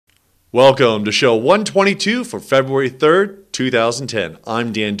Welcome to show 122 for February 3rd, 2010.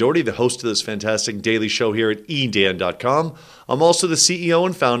 I'm Dan Doherty, the host of this fantastic daily show here at edan.com. I'm also the CEO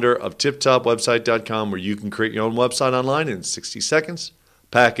and founder of tiptopwebsite.com, where you can create your own website online in 60 seconds.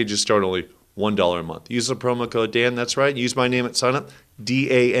 Packages start only $1 a month. Use the promo code Dan, that's right. Use my name at signup,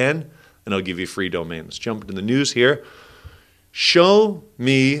 DAN, and I'll give you a free domain. Let's jump into the news here.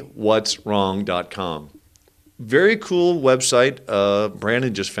 ShowMeWhat'sWrong.com. Very cool website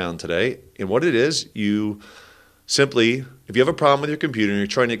Brandon just found today. And what it is, you simply, if you have a problem with your computer and you're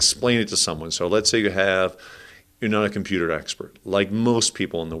trying to explain it to someone, so let's say you're not a computer expert, like most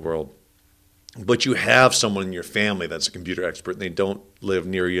people in the world, but you have someone in your family that's a computer expert and they don't live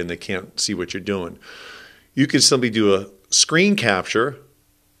near you and they can't see what you're doing. You can simply do a screen capture,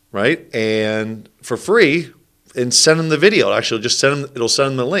 right? And for free, and send them the video. Actually, it'll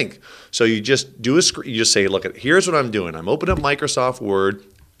send them the link. So you just do you just say, look, here's what I'm doing. I'm opening up Microsoft Word.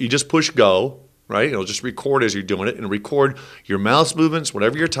 You just push go, right? It'll just record as you're doing it and record your mouse movements,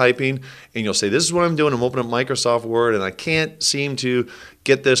 whatever you're typing. And you'll say, this is what I'm doing. I'm opening up Microsoft Word and I can't seem to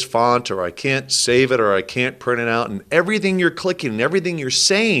get this font, or I can't save it, or I can't print it out. And everything you're clicking and everything you're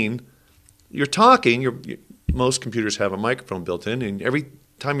saying, you're talking, most computers have a microphone built in, and every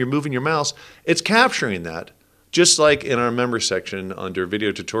time you're moving your mouse, it's capturing that. Just like in our members section under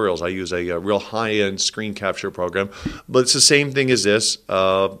video tutorials, I use a real high-end screen capture program, but it's the same thing as this.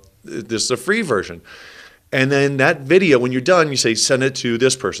 This is a free version. And then that video, when you're done, you say, send it to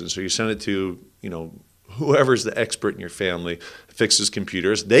this person. So you send it to, whoever's the expert in your family, fixes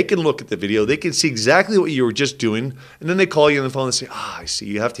computers. They can look at the video. They can see exactly what you were just doing. And then they call you on the phone and say, I see.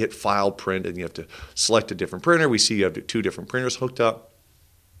 You have to hit File Print, and you have to select a different printer. We see you have 2 different printers hooked up.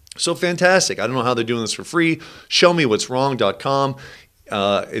 So fantastic. I don't know how they're doing this for free. ShowMeWhat'sWrong.com.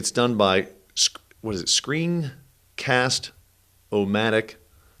 It's done by, Screencast-O-Matic.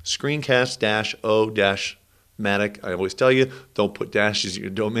 Screencast-O-Matic. I always tell you, don't put dashes in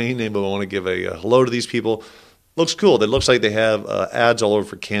your domain name, but I want to give a hello to these people. Looks cool. It looks like they have ads all over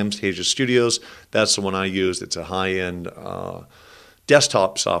for Camtasia Studios. That's the one I use. It's a high-end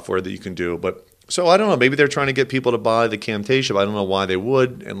desktop software that you can do. So I don't know, maybe they're trying to get people to buy the Camtasia, but I don't know why they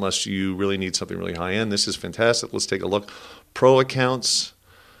would unless you really need something really high-end. This is fantastic. Let's take a look. Pro accounts.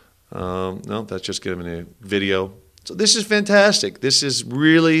 No, that's just giving a video. So this is fantastic. This is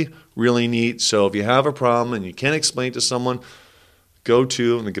really, really neat. So if you have a problem and you can't explain it to someone, go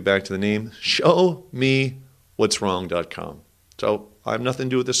to, let me get back to the name, ShowMeWhat'sWrong.com. So I have nothing to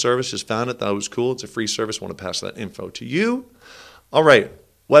do with this service. Just found it. Thought it was cool. It's a free service. Want to pass that info to you. All right,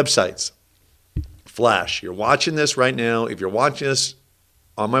 websites. Flash. You're watching this right now. If you're watching this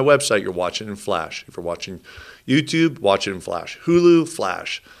on my website, you're watching in Flash. If you're watching YouTube, watch it in Flash. Hulu,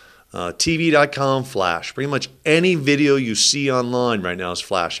 Flash. TV.com, Flash. Pretty much any video you see online right now is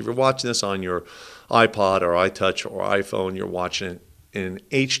Flash. If you're watching this on your iPod or iTouch or iPhone, you're watching it in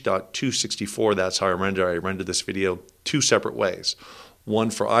H.264. That's how I render. I render this video 2 separate ways.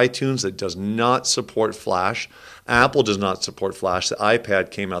 One for iTunes that does not support Flash. Apple does not support Flash. The iPad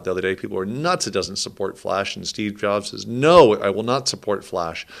came out the other day. People are nuts it doesn't support Flash. And Steve Jobs says, no, I will not support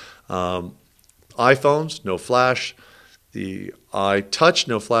Flash. iPhones, no Flash. The iTouch,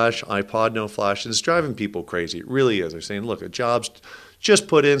 no Flash. iPod, no Flash. And it's driving people crazy. It really is. They're saying, look, Jobs just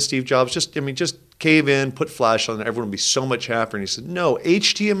put in, Steve Jobs, just cave in, put Flash on there. Everyone will be so much happier. And he said, no,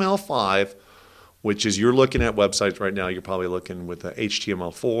 HTML5, which is you're looking at websites right now, you're probably looking with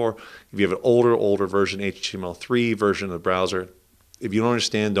HTML4. If you have an older version, HTML3 version of the browser, if you don't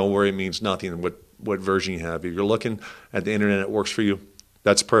understand, don't worry, it means nothing what version you have. If you're looking at the internet, it works for you,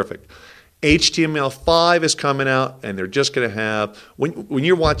 that's perfect. HTML5 is coming out, and they're just going to have, when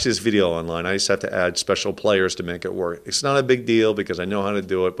you're watching this video online, I just have to add special players to make it work. It's not a big deal because I know how to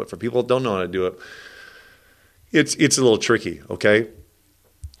do it, but for people that don't know how to do it, it's a little tricky, okay?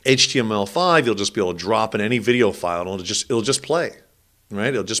 HTML5, you'll just be able to drop in any video file, and it'll just play, right?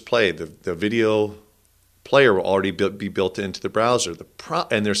 It'll just play. The video player will already be built into the browser.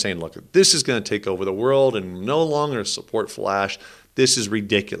 And they're saying, look, this is going to take over the world and no longer support Flash. This is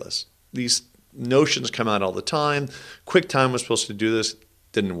ridiculous. These notions come out all the time. QuickTime was supposed to do this.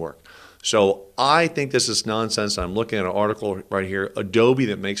 Didn't work. So I think this is nonsense. I'm looking at an article right here. Adobe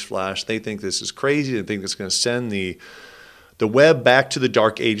that makes Flash, they think this is crazy. They think it's going to send the web back to the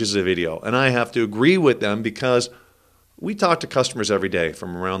dark ages of video. And I have to agree with them because we talk to customers every day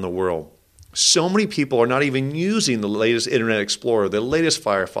from around the world. So many people are not even using the latest Internet Explorer, the latest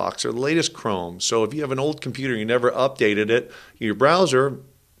Firefox, or the latest Chrome. So if you have an old computer and you never updated it, your browser,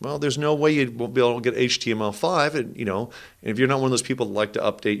 well, there's no way you won't be able to get HTML5. And, and if you're not one of those people that like to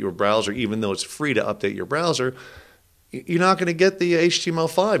update your browser, even though it's free to update your browser, you're not going to get the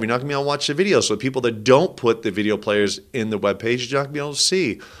HTML5. You're not going to be able to watch the video. So people that don't put the video players in the web page, you're not going to be able to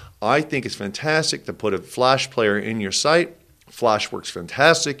see. I think it's fantastic to put a Flash player in your site. Flash works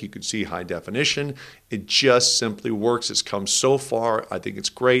fantastic. You can see high definition. It just simply works. It's come so far. I think it's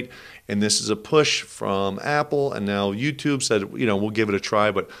great. And this is a push from Apple. And now YouTube said, we'll give it a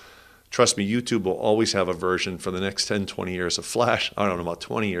try. But trust me, YouTube will always have a version for the next 10, 20 years of Flash. I don't know about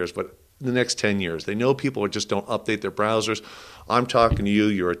 20 years, but the next 10 years. They know people just don't update their browsers. I'm talking to you.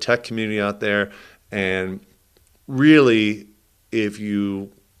 You're a tech community out there. And really, if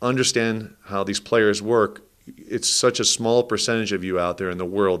you understand how these players work, it's such a small percentage of you out there in the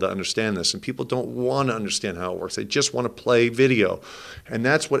world that understand this. And people don't want to understand how it works. They just want to play video. And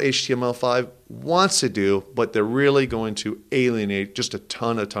that's what HTML5 wants to do, but they're really going to alienate just a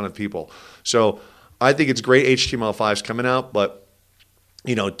ton of people. So I think it's great HTML5 is coming out, but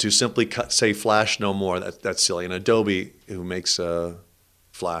to simply say Flash no more, that's silly. And Adobe, who makes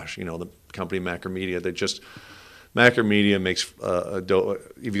Flash, the company Macromedia, Macromedia makes Adobe.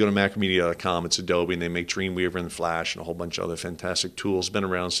 If you go to macromedia.com, it's Adobe, and they make Dreamweaver and Flash and a whole bunch of other fantastic tools. Been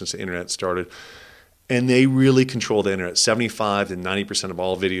around since the internet started, and they really control the internet. 75 to 90% of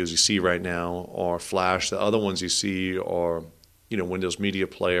all videos you see right now are Flash. The other ones you see are, Windows Media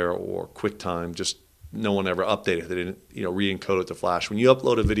Player or QuickTime. Just no one ever updated it. They didn't, re-encode it to Flash. When you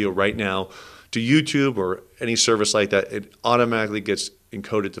upload a video right now to YouTube or any service like that, it automatically gets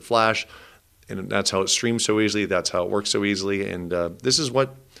encoded to Flash, and that's how it streams so easily. That's how it works so easily. And this is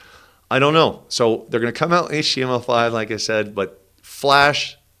what, I don't know. So they're going to come out HTML5, like I said, but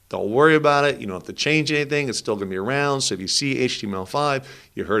Flash, don't worry about it. You don't have to change anything. It's still going to be around. So if you see HTML5,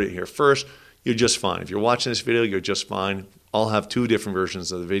 you heard it here first, you're just fine. If you're watching this video, you're just fine. I'll have 2 different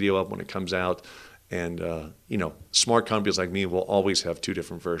versions of the video up when it comes out. And, smart companies like me will always have 2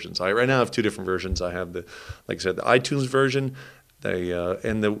 different versions. I right now have 2 different versions. I have, like I said, the iTunes version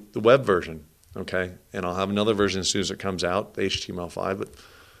and the web version, okay? And I'll have another version as soon as it comes out, the HTML5. But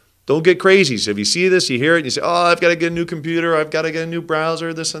don't get crazy. So if you see this, you hear it, and you say, oh, I've got to get a new computer, I've got to get a new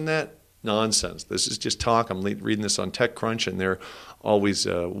browser, this and that. Nonsense. This is just talk. I'm reading this on TechCrunch, and they're always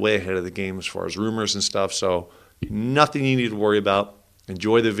way ahead of the game as far as rumors and stuff. So nothing you need to worry about.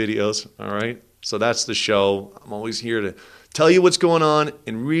 Enjoy the videos, all right? So that's the show. I'm always here to tell you what's going on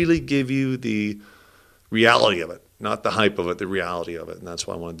and really give you the reality of it, not the hype of it, the reality of it. And that's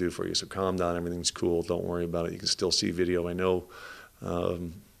what I want to do for you. So calm down. Everything's cool. Don't worry about it. You can still see video. I know,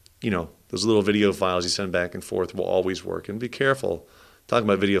 those little video files you send back and forth will always work. And be careful. Talking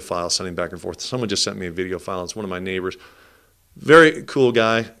about video files, sending back and forth. Someone just sent me a video file. It's one of my neighbors. Very cool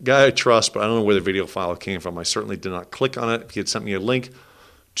guy I trust, but I don't know where the video file came from. I certainly did not click on it. If he had sent me a link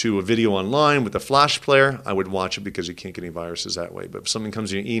to a video online with a Flash player, I would watch it because you can't get any viruses that way. But if something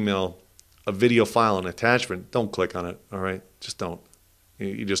comes in your email, a video file, an attachment, don't click on it, all right? Just don't.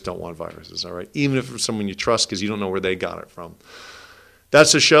 You just don't want viruses, all right? Even if it's someone you trust because you don't know where they got it from.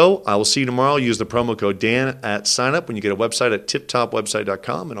 That's the show. I will see you tomorrow. Use the promo code Dan at signup when you get a website at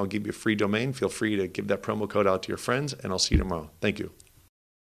tiptopwebsite.com, and I'll give you a free domain. Feel free to give that promo code out to your friends, and I'll see you tomorrow. Thank you.